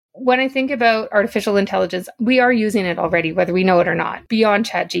when I think about artificial intelligence, we are using it already, whether we know it or not, beyond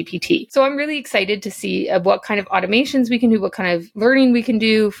ChatGPT. So I'm really excited to see what kind of automations we can do, what kind of learning we can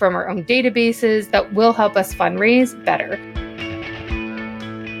do from our own databases that will help us fundraise better.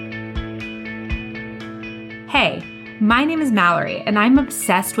 Hey, my name is Mallory, and I'm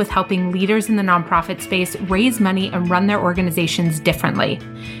obsessed with helping leaders in the nonprofit space raise money and run their organizations differently.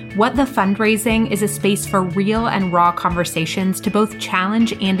 What the Fundraising is a space for real and raw conversations to both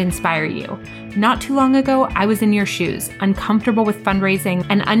challenge and inspire you. Not too long ago, I was in your shoes, uncomfortable with fundraising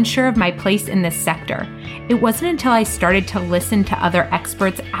and unsure of my place in this sector. It wasn't until I started to listen to other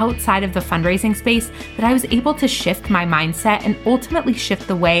experts outside of the fundraising space that I was able to shift my mindset and ultimately shift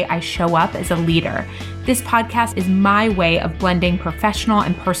the way I show up as a leader. This podcast is my way of blending professional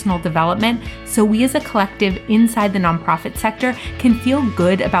and personal development so we as a collective inside the nonprofit sector can feel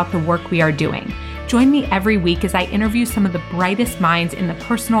good about the work we are doing. Join me every week as I interview some of the brightest minds in the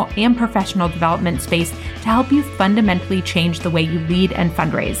personal and professional development space to help you fundamentally change the way you lead and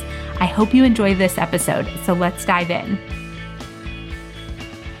fundraise. I hope you enjoy this episode, so let's dive in.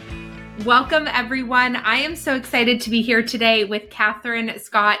 Welcome, everyone. I am so excited to be here today with Katherine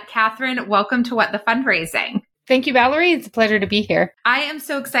Scott. Katherine, welcome to What the Fundraising. Thank you, Valerie. It's a pleasure to be here. I am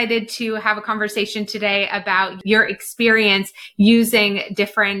so excited to have a conversation today about your experience using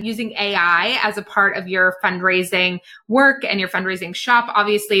AI as a part of your fundraising work and your fundraising shop.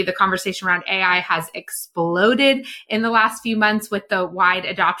 Obviously, the conversation around AI has exploded in the last few months with the wide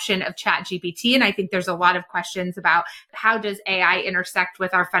adoption of ChatGPT. And I think there's a lot of questions about how does AI intersect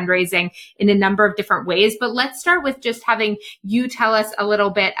with our fundraising in a number of different ways. But let's start with just having you tell us a little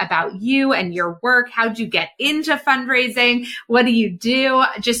bit about you and your work. How'd you get into fundraising? What do you do?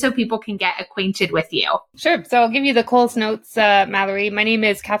 Just so people can get acquainted with you. Sure. So I'll give you the Coles Notes, Mallory. My name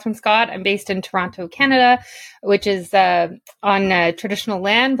is Katherine Scott. I'm based in Toronto, Canada, which is on traditional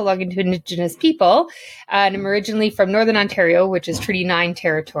land belonging to Indigenous people. And I'm originally from Northern Ontario, which is Treaty 9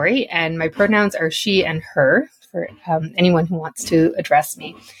 territory. And my pronouns are she and her for anyone who wants to address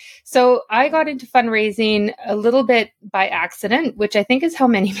me. So I got into fundraising a little bit by accident, which I think is how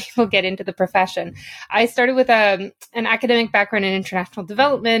many people get into the profession. I started with an academic background in international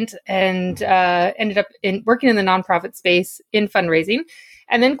development and ended up working in the nonprofit space in fundraising,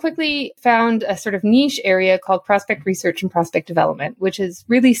 and then quickly found a sort of niche area called prospect research and prospect development, which has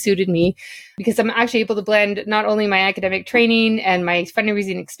really suited me because I'm actually able to blend not only my academic training and my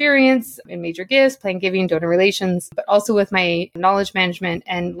fundraising experience in major gifts, plan giving, donor relations, but also with my knowledge management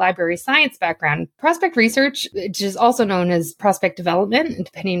and library science background. Prospect research, which is also known as prospect development, and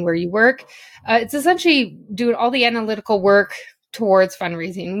depending where you work, it's essentially doing all the analytical work towards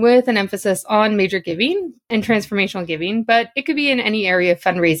fundraising with an emphasis on major giving and transformational giving, but it could be in any area of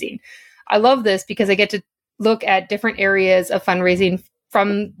fundraising. I love this because I get to look at different areas of fundraising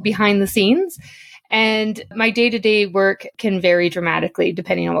from behind the scenes, and my day-to-day work can vary dramatically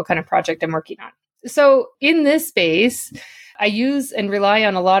depending on what kind of project I'm working on. So in this space, I use and rely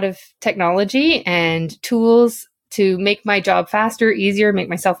on a lot of technology and tools to make my job faster, easier, make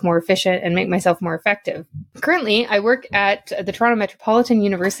myself more efficient, and make myself more effective. Currently, I work at the Toronto Metropolitan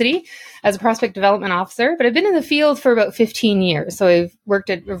University as a prospect development officer, but I've been in the field for about 15 years. So I've worked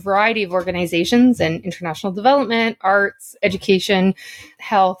at a variety of organizations in international development, arts, education,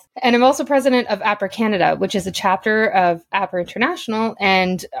 health. And I'm also president of APRA Canada, which is a chapter of APRA International.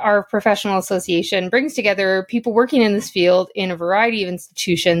 And our professional association brings together people working in this field in a variety of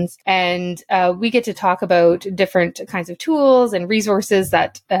institutions. And we get to talk about different kinds of tools and resources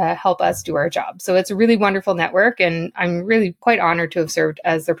that help us do our job. So it's a really wonderful network. And I'm really quite honored to have served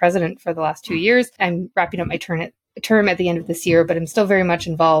as their president for the last 2 years. I'm wrapping up my term at the end of this year, but I'm still very much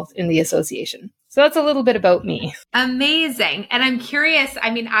involved in the association. So that's a little bit about me. Amazing. And I'm curious,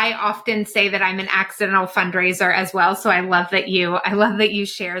 I often say that I'm an accidental fundraiser as well. So I love that you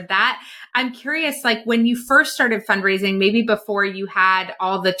shared that. I'm curious, like when you first started fundraising, maybe before you had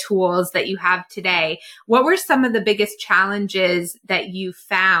all the tools that you have today, what were some of the biggest challenges that you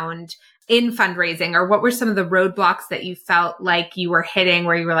found in fundraising, or what were some of the roadblocks that you felt like you were hitting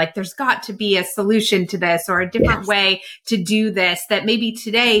where you were like, there's got to be a solution to this or a different way to do this that maybe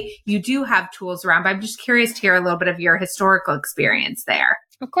today you do have tools around, but I'm just curious to hear a little bit of your historical experience there.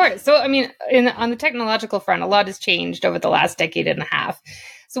 Of course. So, on the technological front, a lot has changed over the last decade and a half.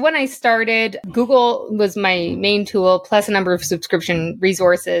 So when I started, Google was my main tool, plus a number of subscription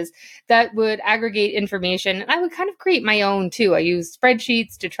resources that would aggregate information. And I would kind of create my own too. I used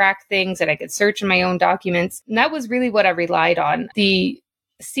spreadsheets to track things, and I could search in my own documents. And that was really what I relied on. The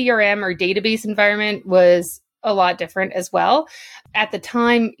CRM or database environment was a lot different as well. At the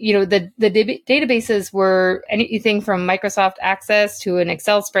time, the databases were anything from Microsoft Access to an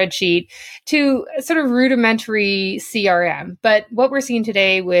Excel spreadsheet to a sort of rudimentary CRM. But what we're seeing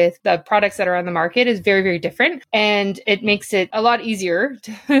today with the products that are on the market is very, very different. And it makes it a lot easier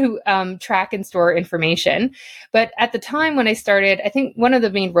to track and store information. But at the time when I started, I think one of the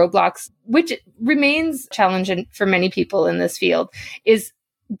main roadblocks, which remains challenging for many people in this field, is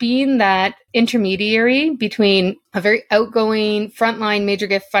being that intermediary between a very outgoing frontline major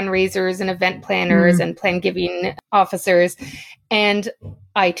gift fundraisers and event planners and plan giving officers and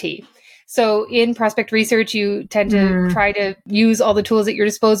IT. So in prospect research, you tend to try to use all the tools at your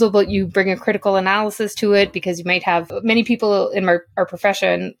disposal, but you bring a critical analysis to it because you might have many people in our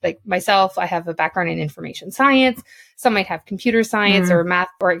profession, like myself, I have a background in information science. Some might have computer science or math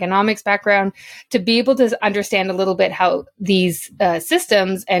or economics background, to be able to understand a little bit how these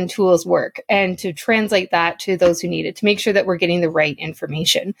systems and tools work and to translate that to those who need it, to make sure that we're getting the right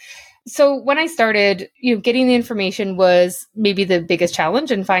information. So when I started, getting the information was maybe the biggest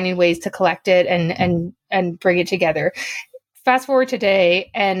challenge, and finding ways to collect it and bring it together. Fast forward today,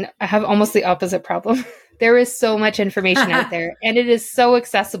 and I have almost the opposite problem. There is so much information out there, and it is so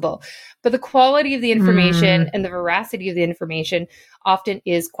accessible. But the quality of the information and the veracity of the information often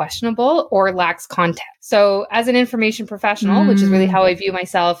is questionable or lacks context. So as an information professional, which is really how I view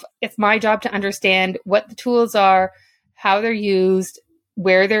myself, it's my job to understand what the tools are, how they're used,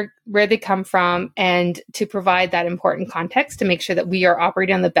 where they come from, and to provide that important context to make sure that we are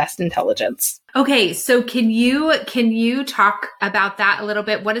operating on the best intelligence. Okay, so can you talk about that a little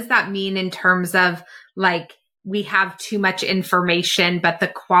bit? What does that mean in terms of, like, we have too much information, but the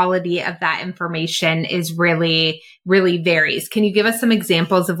quality of that information is really, really varies? Can you give us some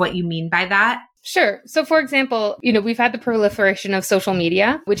examples of what you mean by that? Sure. So for example, we've had the proliferation of social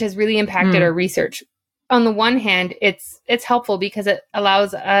media, which has really impacted our research. On the one hand, it's helpful because it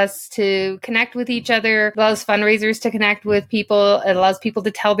allows us to connect with each other, allows fundraisers to connect with people, it allows people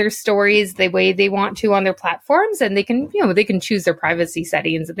to tell their stories the way they want to on their platforms, and they can choose their privacy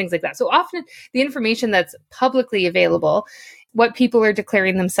settings and things like that. So often the information that's publicly available, what people are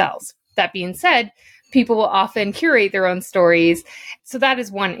declaring themselves. That being said, people will often curate their own stories. So that is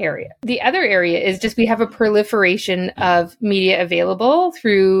one area. The other area is just we have a proliferation of media available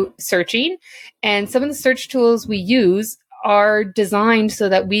through searching. And some of the search tools we use are designed so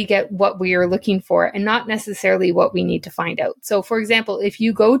that we get what we are looking for and not necessarily what we need to find out. So for example, if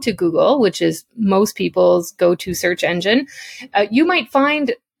you go to Google, which is most people's go-to search engine, you might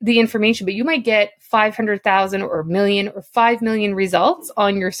find the information, but you might get 500,000 or a million or 5 million results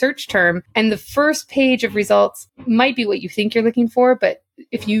on your search term. And the first page of results might be what you think you're looking for. But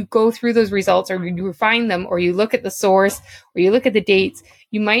if you go through those results, or you refine them, or you look at the source, or you look at the dates,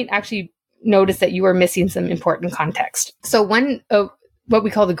 you might actually notice that you are missing some important context. So when what we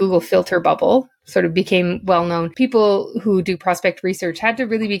call the Google filter bubble sort of became well known, people who do prospect research had to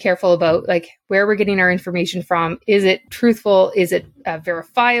really be careful about, like, where we're getting our information from. Is it truthful? Is it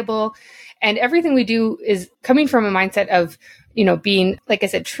verifiable? And everything we do is coming from a mindset of, being, like I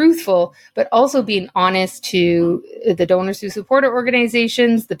said, truthful, but also being honest to the donors who support our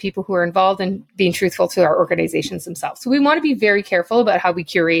organizations, the people who are involved, and being truthful to our organizations themselves. So we want to be very careful about how we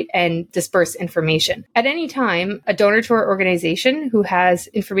curate and disperse information. At any time, a donor to our organization who has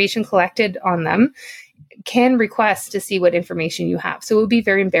information collected on them can request to see what information you have. So it would be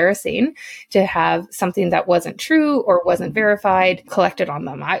very embarrassing to have something that wasn't true or wasn't verified collected on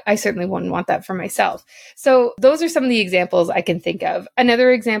them. I certainly wouldn't want that for myself. So those are some of the examples I can think of.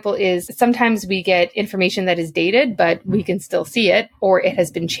 Another example is sometimes we get information that is dated, but we can still see it, or it has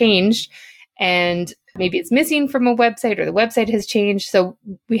been changed, and maybe it's missing from a website, or the website has changed. So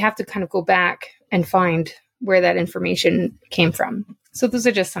we have to kind of go back and find where that information came from. So those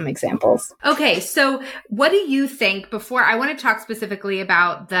are just some examples. Okay. So what do you think, before I want to talk specifically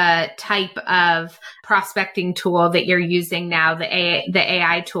about the type of prospecting tool that you're using now, the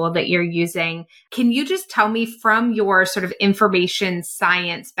AI tool that you're using, can you just tell me, from your sort of information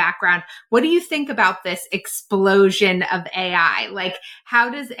science background, what do you think about this explosion of AI? Like, how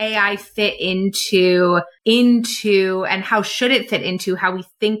does AI fit into, and how should it fit into how we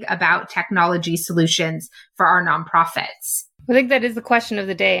think about technology solutions for our nonprofits? I think that is the question of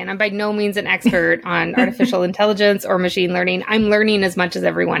the day. And I'm by no means an expert on artificial intelligence or machine learning. I'm learning as much as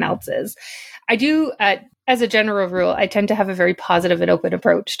everyone else is. I do, as a general rule, I tend to have a very positive and open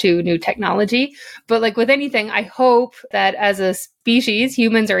approach to new technology. But like with anything, I hope that as a species,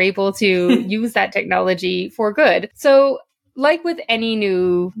 humans are able to use that technology for good. So like with any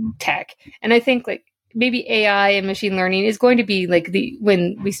new tech, and I think like maybe AI and machine learning is going to be like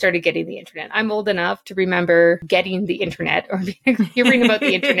when we started getting the internet. I'm old enough to remember getting the internet or hearing about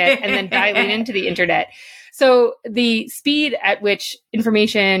the internet and then dialing into the internet. So the speed at which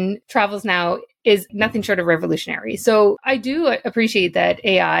information travels now is nothing short of revolutionary. So I do appreciate that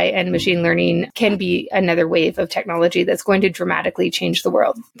AI and machine learning can be another wave of technology that's going to dramatically change the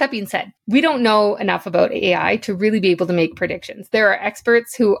world. That being said, we don't know enough about AI to really be able to make predictions. There are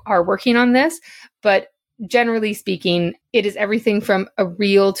experts who are working on this, but generally speaking, it is everything from a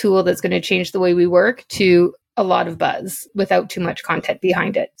real tool that's going to change the way we work to a lot of buzz without too much content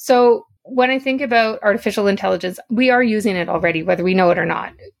behind it. So when I think about artificial intelligence, we are using it already, whether we know it or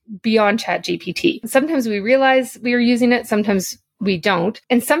not, beyond ChatGPT. Sometimes we realize we are using it, sometimes we don't.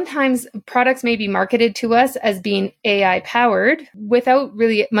 And sometimes products may be marketed to us as being AI powered without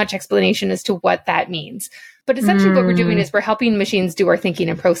really much explanation as to what that means. But essentially what we're doing is we're helping machines do our thinking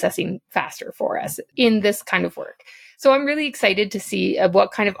and processing faster for us in this kind of work. So I'm really excited to see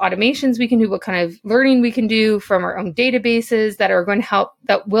what kind of automations we can do, what kind of learning we can do from our own databases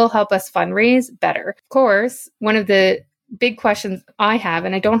that will help us fundraise better. Of course, one of the big questions I have,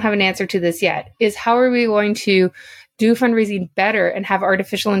 and I don't have an answer to this yet, is how are we going to do fundraising better and have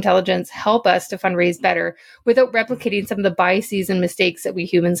artificial intelligence help us to fundraise better without replicating some of the biases and mistakes that we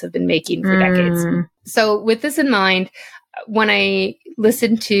humans have been making for decades. So with this in mind, when I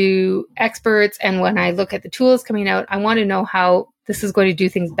listen to experts and when I look at the tools coming out, I want to know how this is going to do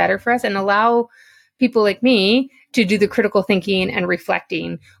things better for us and allow people like me to do the critical thinking and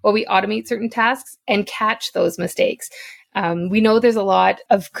reflecting while we automate certain tasks and catch those mistakes. We know there's a lot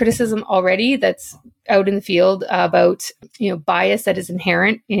of criticism already that's out in the field about, bias that is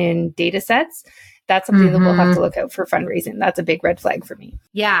inherent in data sets. That's something that we'll have to look out for fundraising. That's a big red flag for me.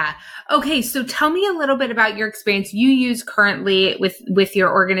 Yeah. Okay. So tell me a little bit about your experience you use currently with your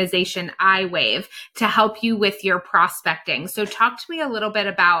organization, iWave, to help you with your prospecting. So talk to me a little bit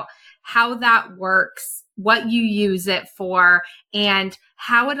about how that works, what you use it for, and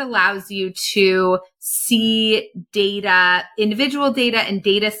how it allows you to see data, individual data and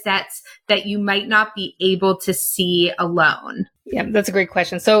data sets that you might not be able to see alone. Yeah, that's a great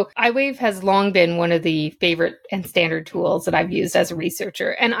question. So iWave has long been one of the favorite and standard tools that I've used as a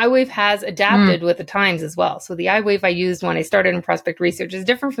researcher. And iWave has adapted with the times as well. So the iWave I used when I started in prospect research is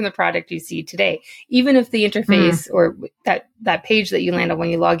different from the product you see today. Even if the interface or that page that you land on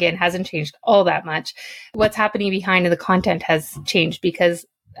when you log in hasn't changed all that much, what's happening behind the content has changed because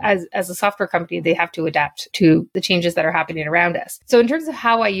as a software company, they have to adapt to the changes that are happening around us. So in terms of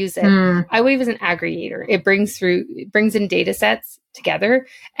how I use it, iWave is an aggregator. It brings in data sets together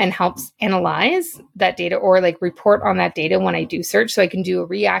and helps analyze that data or report on that data when I do search. So I can do a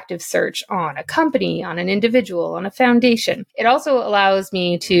reactive search on a company, on an individual, on a foundation. It also allows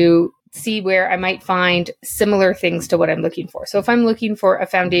me to see where I might find similar things to what I'm looking for. So if I'm looking for a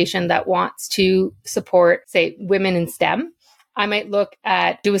foundation that wants to support, say, women in STEM, I might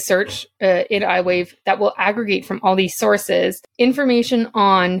do a search in iWave that will aggregate from all these sources information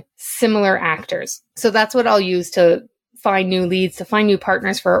on similar actors. So that's what I'll use to find new leads, to find new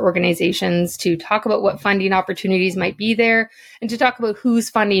partners for our organizations, to talk about what funding opportunities might be there, and to talk about who's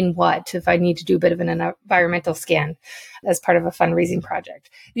funding what if I need to do a bit of an environmental scan as part of a fundraising project.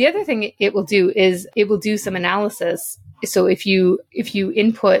 The other thing it will do is it will do some analysis. So if you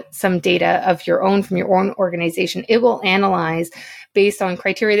input some data of your own from your own organization, it will analyze based on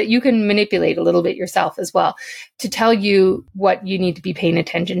criteria that you can manipulate a little bit yourself as well to tell you what you need to be paying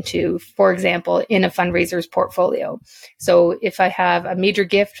attention to, for example, in a fundraiser's portfolio. So if I have a major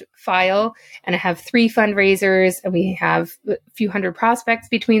gift file and I have 3 fundraisers and we have a few hundred prospects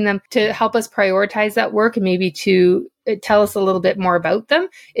between them, to help us prioritize that work and maybe to tell us a little bit more about them,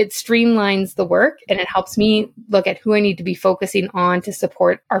 it streamlines the work and it helps me look at who I need to be focusing on to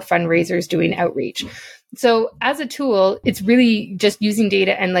support our fundraisers doing outreach. So as a tool, it's really just using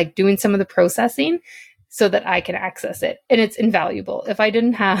data and doing some of the processing so that I can access it. And it's invaluable. If I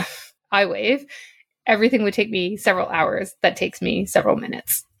didn't have iWave, everything would take me several hours. That takes me several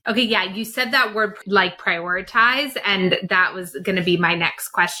minutes. Okay, yeah, you said that word prioritize, and that was going to be my next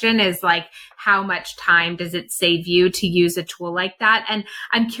question is how much time does it save you to use a tool like that? And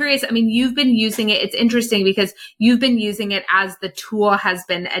I'm curious, you've been using it. It's interesting because you've been using it as the tool has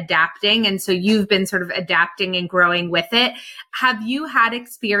been adapting. And so you've been sort of adapting and growing with it. Have you had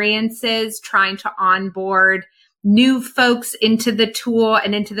experiences trying to onboard new folks into the tool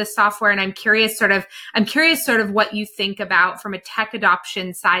and into the software. And I'm curious sort of what you think about from a tech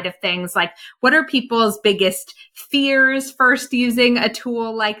adoption side of things. Like, what are people's biggest fears first using a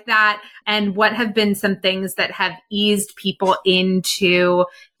tool like that? And what have been some things that have eased people into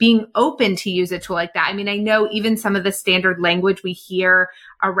being open to use a tool like that? I mean, I know even some of the standard language we hear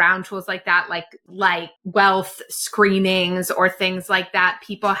around tools like that, like wealth screenings or things like that,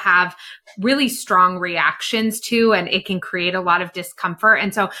 people have really strong reactions to, and it can create a lot of discomfort.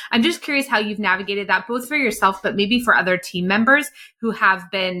 And so I'm just curious how you've navigated that, both for yourself, but maybe for other team members who have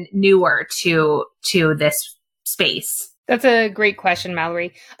been newer to this space. That's a great question,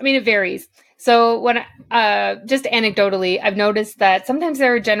 Mallory. I mean, it varies. So when just anecdotally, I've noticed that sometimes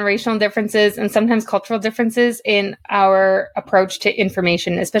there are generational differences and sometimes cultural differences in our approach to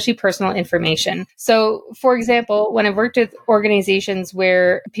information, especially personal information. So, for example, when I've worked with organizations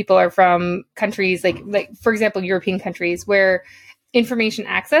where people are from countries like for example, European countries where information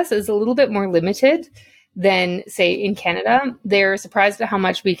access is a little bit more limited than, say, in Canada, they're surprised at how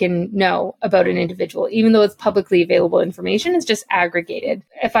much we can know about an individual, even though it's publicly available information. It's just aggregated.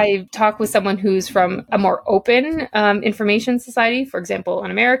 If I talk with someone who's from a more open information society, for example,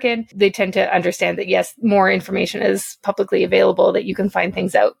 an American, they tend to understand that, yes, more information is publicly available, that you can find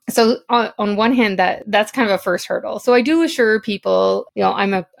things out. So on one hand, that's kind of a first hurdle. So I do assure people,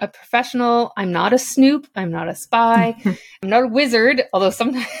 I'm a professional. I'm not a snoop. I'm not a spy. I'm not a wizard, although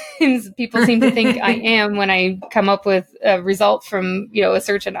sometimes people seem to think I am when I come up with a result from, a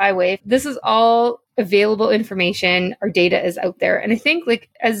search on iWave. This is all available information. Our data is out there. And I think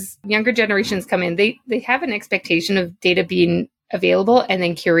as younger generations come in, they have an expectation of data being available and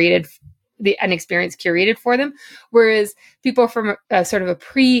then curated, an experience curated for them. Whereas people from sort of a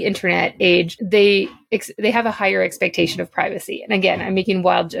pre-internet age, they have a higher expectation of privacy. And again, I'm making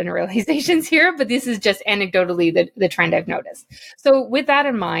wild generalizations here, but this is just anecdotally the trend I've noticed. So with that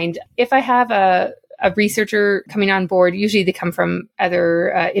in mind, if I have a researcher coming on board, usually they come from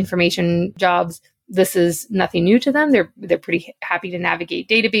other information jobs. This is nothing new to them. They're pretty happy to navigate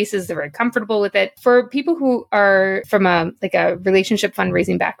databases. They're very comfortable with it. For people who are from a relationship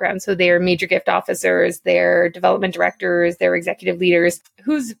fundraising background, so they're major gift officers, they're development directors, they're executive leaders,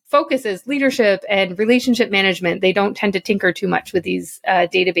 whose focus is leadership and relationship management, they don't tend to tinker too much with these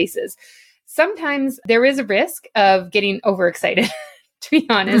databases. Sometimes there is a risk of getting overexcited, to be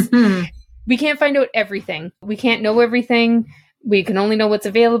honest. Mm-hmm. We can't find out everything. We can't know everything. We can only know what's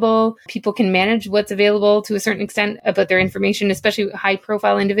available. People can manage what's available to a certain extent about their information, especially high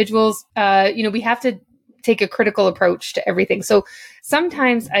profile individuals. We have to take a critical approach to everything. So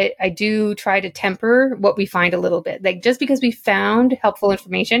sometimes I do try to temper what we find a little bit. Like, just because we found helpful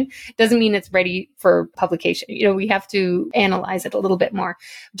information doesn't mean it's ready for publication. We have to analyze it a little bit more.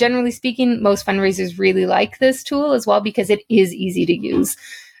 Generally speaking, most fundraisers really like this tool as well because it is easy to use.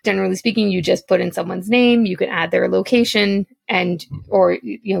 Generally speaking, you just put in someone's name, you can add their location or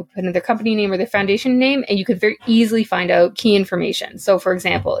put in their company name or their foundation name, and you could very easily find out key information. So for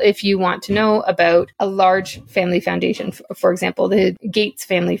example, if you want to know about a large family foundation, for example, the Gates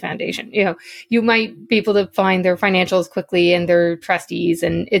Family Foundation, you might be able to find their financials quickly and their trustees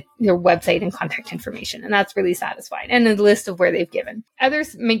and their website and contact information. And that's really satisfying. And a list of where they've given.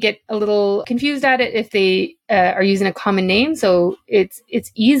 Others may get a little confused at it if they are using a common name. So it's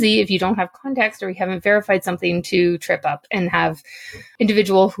easy if you don't have context or you haven't verified something to trip up and have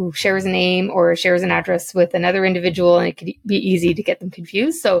individual who shares a name or shares an address with another individual, and it could be easy to get them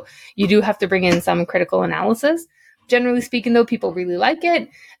confused. So you do have to bring in some critical analysis. Generally speaking, though, people really like it.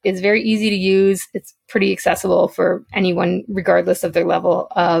 It's very easy to use. It's pretty accessible for anyone, regardless of their level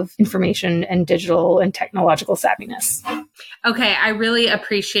of information and digital and technological savviness. Okay, I really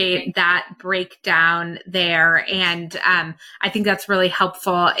appreciate that breakdown there. And I think that's really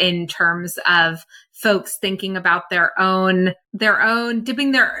helpful in terms of folks thinking about their own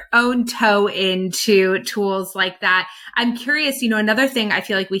dipping their own toe into tools like that. I'm curious, another thing I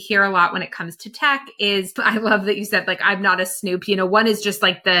feel like we hear a lot when it comes to tech is, I love that you said, I'm not a snoop. One is just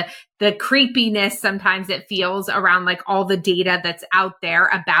the creepiness sometimes it feels around all the data that's out there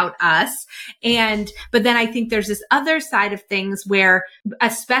about us. But then I think there's this other side of things where,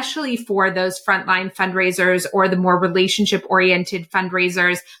 especially for those frontline fundraisers or the more relationship oriented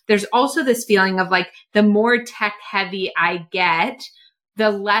fundraisers, there's also this feeling of the more tech heavy I get,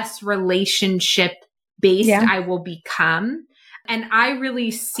 the less relationship based I will become. And I really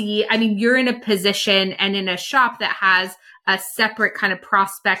see, you're in a position and in a shop that has a separate kind of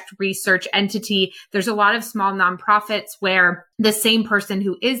prospect research entity. There's a lot of small nonprofits where the same person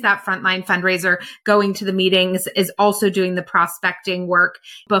who is that frontline fundraiser going to the meetings is also doing the prospecting work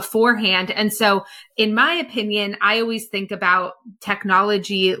beforehand. And so in my opinion, I always think about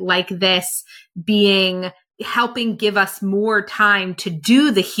technology like this being helping give us more time to do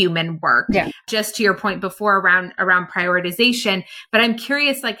the human work. Yeah. Just to your point before around prioritization. But I'm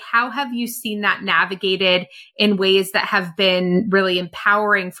curious, like, how have you seen that navigated in ways that have been really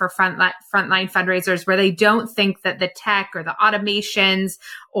empowering for frontline fundraisers, where they don't think that the tech or the automations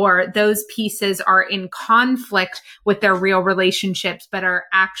or those pieces are in conflict with their real relationships, but are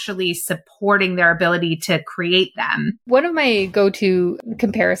actually supporting their ability to create them? One of my go-to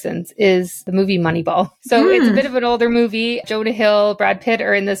comparisons is the movie Moneyball. So it's a bit of an older movie. Jonah Hill, Brad Pitt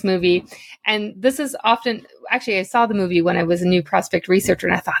are in this movie. And this is often, actually, I saw the movie when I was a new prospect researcher,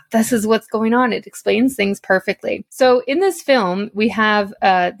 and I thought, this is what's going on. It explains things perfectly. So in this film, we have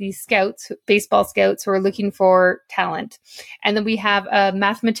these scouts, baseball scouts, who are looking for talent. And then we have a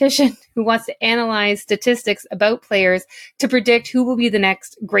mathematician who wants to analyze statistics about players to predict who will be the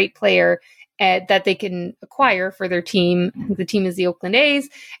next great player that they can acquire for their team. The team is the Oakland A's,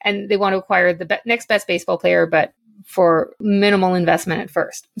 and they want to acquire the next best baseball player, but for minimal investment at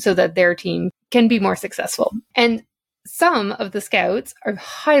first, so that their team can be more successful. And some of the scouts are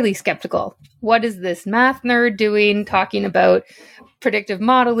highly skeptical. What is this math nerd doing, talking about predictive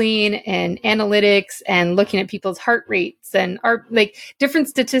modeling and analytics and looking at people's heart rates and are like different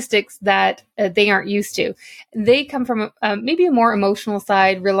statistics that they aren't used to? They come from maybe a more emotional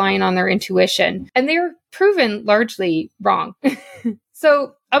side, relying on their intuition, and they're proven largely wrong.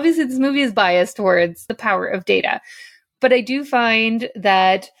 So obviously this movie is biased towards the power of data, but I do find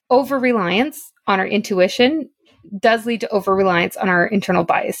that over-reliance on our intuition does lead to over-reliance on our internal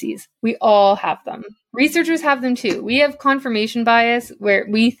biases. We all have them. Researchers have them too. We have confirmation bias, where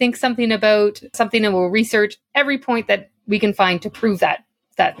we think something about something and we'll research every point that we can find to prove that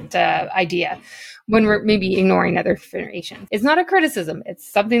idea, when we're maybe ignoring other information. It's not a criticism.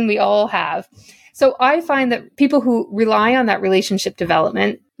 It's something we all have. So I find that people who rely on that relationship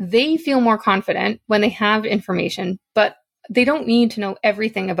development, they feel more confident when they have information, but they don't need to know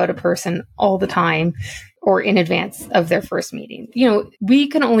everything about a person all the time or in advance of their first meeting. You know, we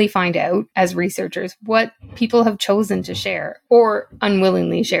can only find out as researchers what people have chosen to share or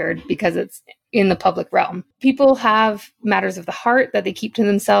unwillingly shared because it's in the public realm. People have matters of the heart that they keep to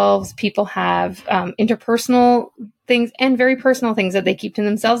themselves. People have interpersonal things and very personal things that they keep to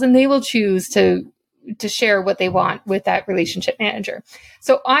themselves, and they will choose to share what they want with that relationship manager.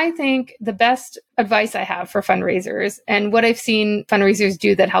 So I think the best advice I have for fundraisers, and what I've seen fundraisers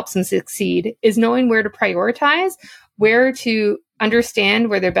do that helps them succeed, is knowing where to prioritize, where to understand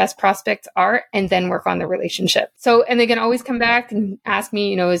where their best prospects are, and then work on the relationship. So, and they can always come back and ask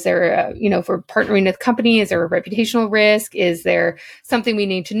me, is there if we're partnering with a company, is there a reputational risk? Is there something we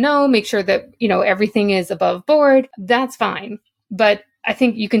need to know? Make sure that, everything is above board. That's fine. But I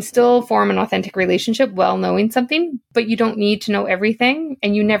think you can still form an authentic relationship while knowing something, but you don't need to know everything,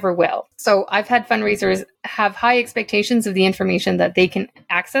 and you never will. So I've had fundraisers have high expectations of the information that they can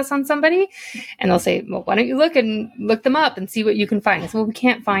access on somebody, and they'll say, well, why don't you look them up and see what you can find? I say, well, we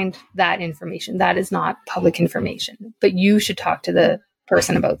can't find that information. That is not public information, but you should talk to the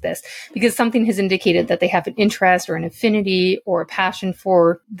person about this because something has indicated that they have an interest or an affinity or a passion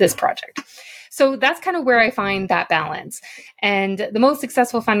for this project. So that's kind of where I find that balance. And the most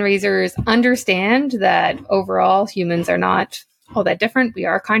successful fundraisers understand that overall humans are not all that different. We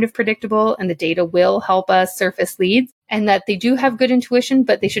are kind of predictable, and the data will help us surface leads, and that they do have good intuition,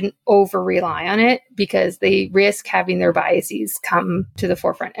 but they shouldn't over rely on it because they risk having their biases come to the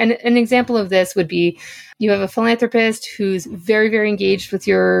forefront. And an example of this would be you have a philanthropist who's very, very engaged with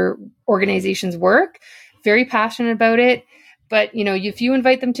your organization's work, very passionate about it. But, if you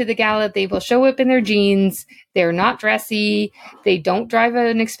invite them to the gala, they will show up in their jeans. They're not dressy. They don't drive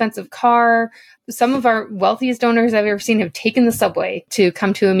an expensive car. Some of our wealthiest donors I've ever seen have taken the subway to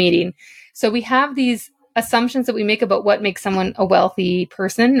come to a meeting. So we have these assumptions that we make about what makes someone a wealthy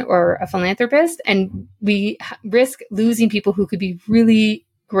person or a philanthropist. And we risk losing people who could be really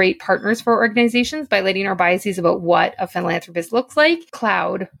great partners for organizations by letting our biases about what a philanthropist looks like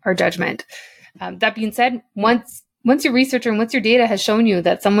cloud our judgment. That being said, once your researcher and once your data has shown you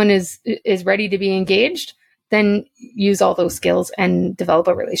that someone is ready to be engaged, then use all those skills and develop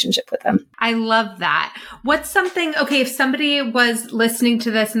a relationship with them. I love that. What's something, if somebody was listening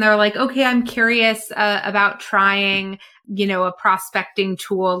to this and they're like, okay, I'm curious about trying, a prospecting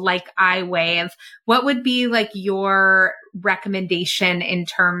tool like iWave, what would be like your recommendation in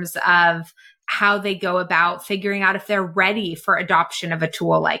terms of how they go about figuring out if they're ready for adoption of a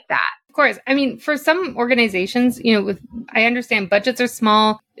tool like that? Of course. I mean, for some organizations, I understand budgets are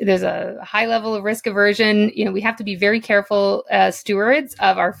small. There's a high level of risk aversion. We have to be very careful stewards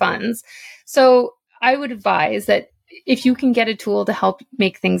of our funds. So I would advise that if you can get a tool to help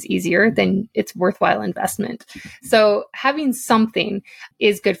make things easier, then it's worthwhile investment. So having something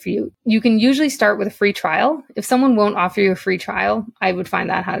is good for you. You can usually start with a free trial. If someone won't offer you a free trial, I would find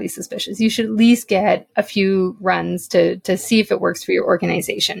that highly suspicious. You should at least get a few runs to see if it works for your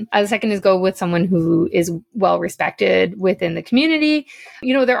organization. The second is go with someone who is well respected within the community.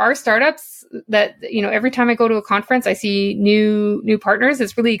 There are startups that, every time I go to a conference, I see new partners.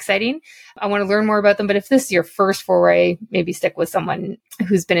 It's really exciting. I want to learn more about them. But if this is your first foray, maybe stick with someone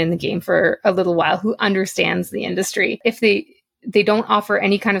who's been in the game for a little while, who understands the industry. If they don't offer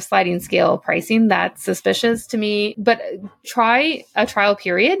any kind of sliding scale pricing, that's suspicious to me. But try a trial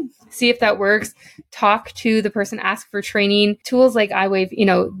period, see if that works. Talk to the person, ask for training. Tools like iWave,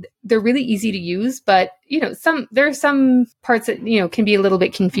 they're really easy to use, but there are some parts that can be a little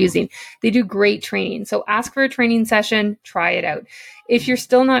bit confusing. They do great training, so ask for a training session. Try it out. If you're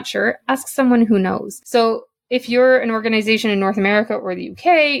still not sure, ask someone who knows. So if you're an organization in North America or the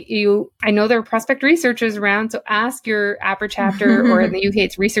UK, I know there are prospect researchers around, so ask your APRA chapter, or in the UK,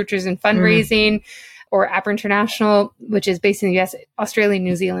 it's researchers in fundraising, or APRA International, which is based in the US, Australia,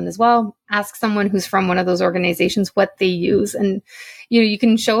 New Zealand as well. Ask someone who's from one of those organizations what they use. And, you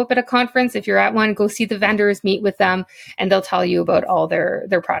can show up at a conference. If you're at one, go see the vendors, meet with them, and they'll tell you about all their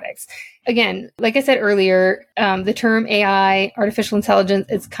products. Again, like I said earlier, the term AI, artificial intelligence,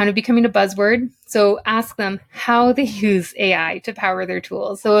 is kind of becoming a buzzword. So ask them how they use AI to power their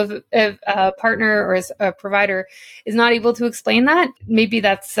tools. So if a partner or a provider is not able to explain that, maybe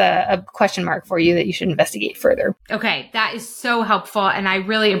that's a question mark for you that you should investigate further. Okay, that is so helpful. And I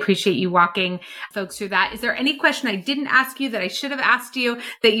really appreciate you walking folks through that. Is there any question I didn't ask you that I should have asked you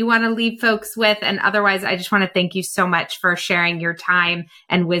that you want to leave folks with? And otherwise, I just want to thank you so much for sharing your time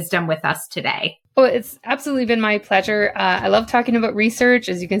and wisdom with us today. Oh, it's absolutely been my pleasure. I love talking about research.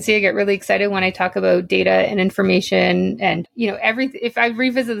 As you can see, I get really excited when I talk about data and information. And, if I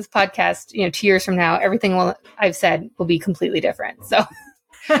revisit this podcast, 2 years from now, everything I've said will be completely different. So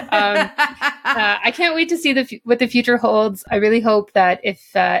I can't wait to see what the future holds. I really hope that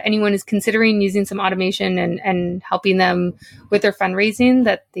if anyone is considering using some automation and helping them with their fundraising,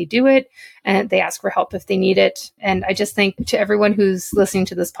 that they do it and they ask for help if they need it. And I just think to everyone who's listening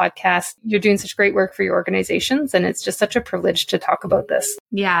to this podcast, you're doing such great work for your organizations. And it's just such a privilege to talk about this.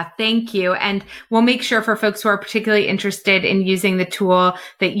 Yeah, thank you. And we'll make sure for folks who are particularly interested in using the tool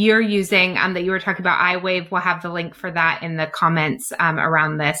that you're using, that you were talking about, iWave, we'll have the link for that in the comments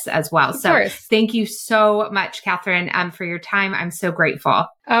around this as well. So thank you so much, Katherine, for your time. I'm so grateful.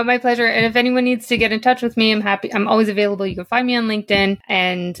 My pleasure. And if anyone needs to get in touch with me, I'm always available. You can find me on LinkedIn.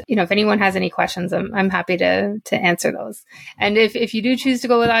 And, if anyone has any questions, I'm happy to answer those. And if you do choose to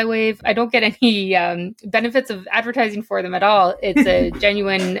go with iWave, I don't get any benefits of advertising for them at all. It's a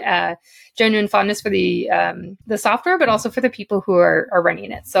genuine fondness for the software, but also for the people who are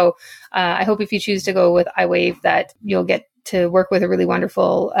running it. So I hope if you choose to go with iWave that you'll get to work with a really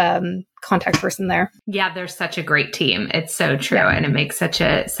wonderful contact person there. Yeah, they're such a great team. It's so true. Yeah. And it makes such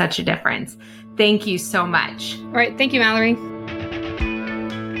a difference. Thank you so much. All right. Thank you, Mallory.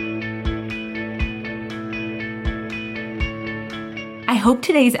 I hope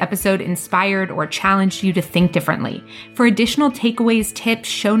today's episode inspired or challenged you to think differently. For additional takeaways, tips,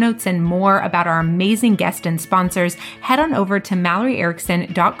 show notes, and more about our amazing guests and sponsors, head on over to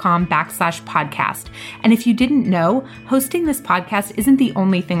MalloryErickson.com/podcast. And if you didn't know, hosting this podcast isn't the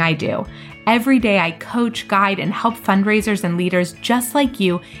only thing I do. Every day I coach, guide, and help fundraisers and leaders just like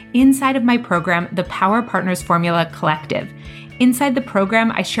you inside of my program, the Power Partners Formula Collective. Inside the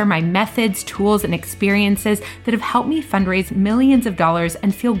program, I share my methods, tools, and experiences that have helped me fundraise millions of dollars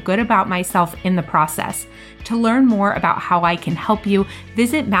and feel good about myself in the process. To learn more about how I can help you,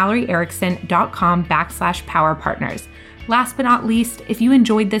 visit MalloryErickson.com/powerpartners. Last but not least, if you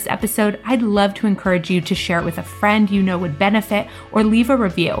enjoyed this episode, I'd love to encourage you to share it with a friend you know would benefit or leave a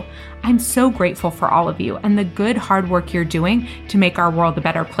review. I'm so grateful for all of you and the good hard work you're doing to make our world a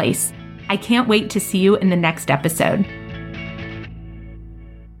better place. I can't wait to see you in the next episode.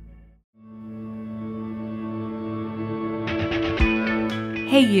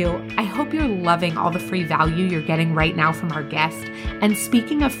 Hey you, I hope you're loving all the free value you're getting right now from our guest. And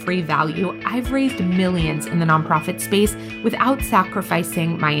speaking of free value, I've raised millions in the nonprofit space without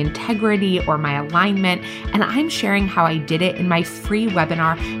sacrificing my integrity or my alignment, and I'm sharing how I did it in my free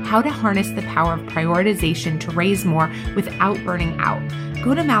webinar, How to Harness the Power of Prioritization to Raise More Without Burning Out.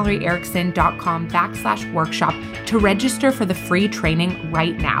 Go to MalloryErickson.com/workshop to register for the free training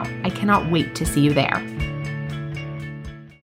right now. I cannot wait to see you there.